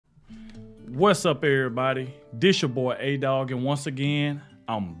What's up, everybody? This your boy Adogg, and once again,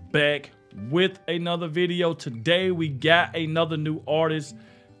 I'm back with another video. Today, we got another new artist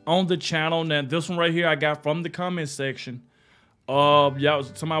on the channel. Now, this one right here, I got from the comment section. Somebody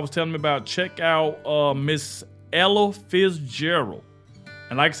was telling me about, check out Miss Ella Fitzgerald.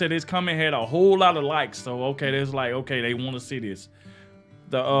 And like I said, this comment had a whole lot of likes. So, okay, there's like, okay, they want to see this.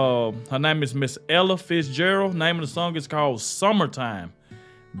 Her name is Miss Ella Fitzgerald. Name of the song is called Summertime.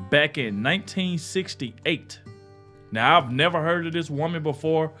 Back in 1968. Now, I've never heard of this woman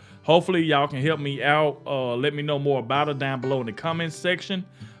before. Hopefully, y'all can help me out. Let me know more about her down below in the comments section.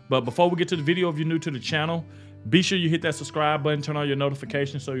 But before we get to the video, if you're new to the channel, be sure you hit that subscribe button, turn on your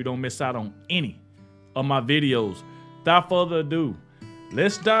notifications so you don't miss out on any of my videos. Without further ado,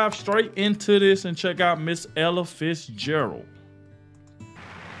 let's dive straight into this and check out Miss Ella Fitzgerald.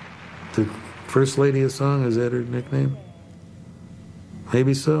 The First Lady of Song, is that her nickname?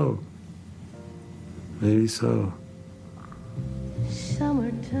 Maybe so. Maybe so.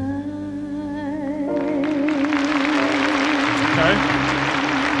 Summertime. Okay.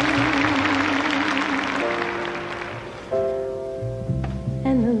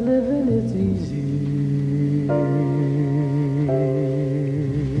 And the living is easy.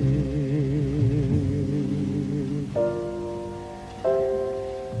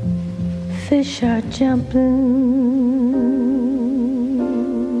 Fish are jumping.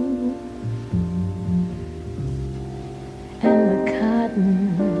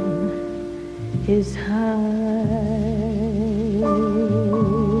 Is high.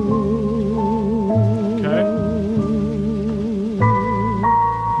 Okay.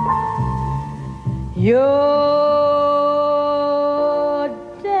 Your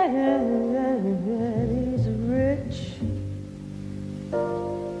daddy's rich,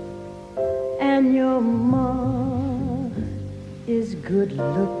 and your ma is good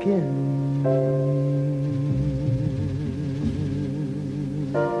looking.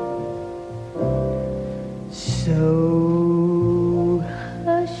 So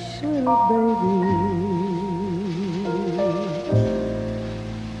hush, little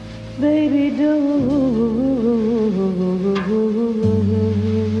baby, baby,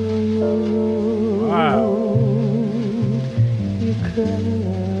 wow. You cry.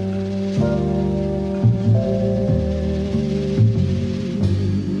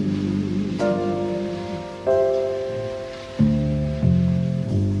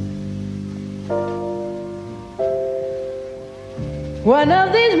 One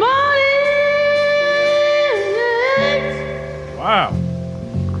of these mornings, Wow.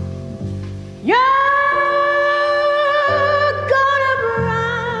 You're gonna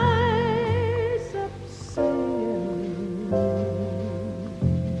rise up singing.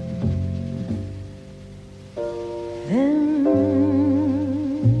 Then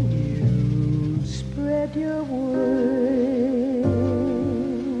you spread your wings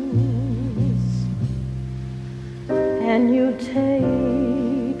and you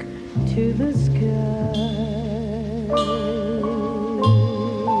take to the sky.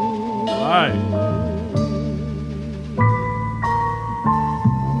 Right.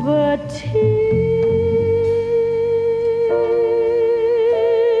 But till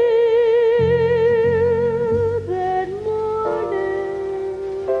that morning,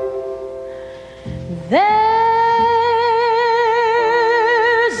 there's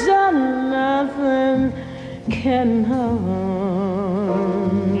nothing can harm.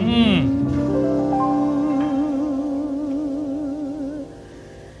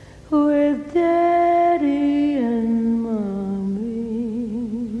 With Daddy and Mommy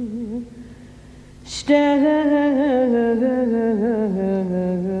standing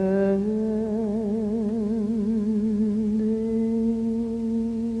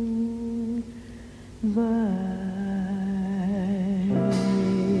by.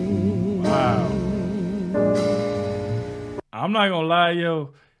 Wow. I'm not gonna lie,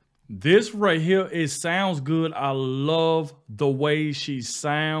 yo. This right here, it sounds good. I love the way she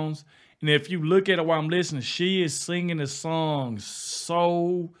sounds. And if you look at it while I'm listening, she is singing the song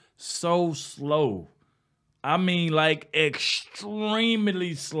so slow. I mean, like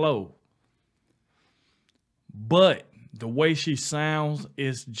extremely slow. But the way she sounds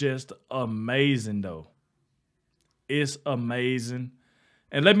is just amazing, though. It's amazing.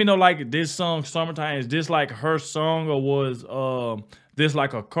 And let me know, like, this song, Summertime, is this like her song, or was this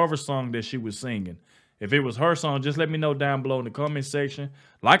like a cover song that she was singing? If it was her song, just let me know down below in the comment section.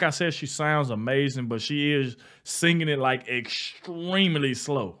 Like I said, she sounds amazing, but she is singing it like extremely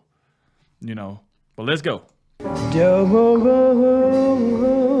slow, you know. But let's go. Don't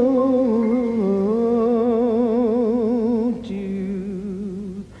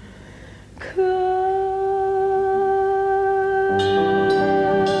you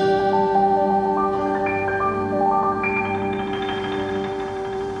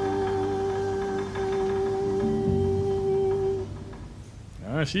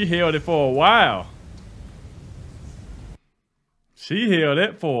She held it for a while. She held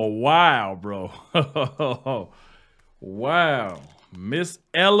it for a while, bro. Wow. Miss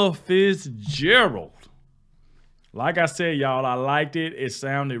Ella Fitzgerald. Like I said, y'all, I liked it. It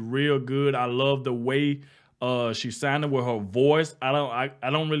sounded real good. I love the way she sounded with her voice. I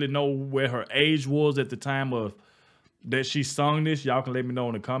don't really know where her age was at the time of that she sung this. Y'all can let me know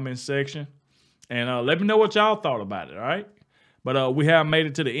in the comment section. And let me know what y'all thought about it, all right? But we have made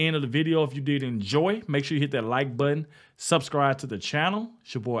it to the end of the video. If you did enjoy, make sure you hit that like button. Subscribe to the channel.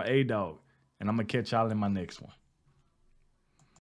 It's your boy Adogg. And I'm going to catch y'all in my next one.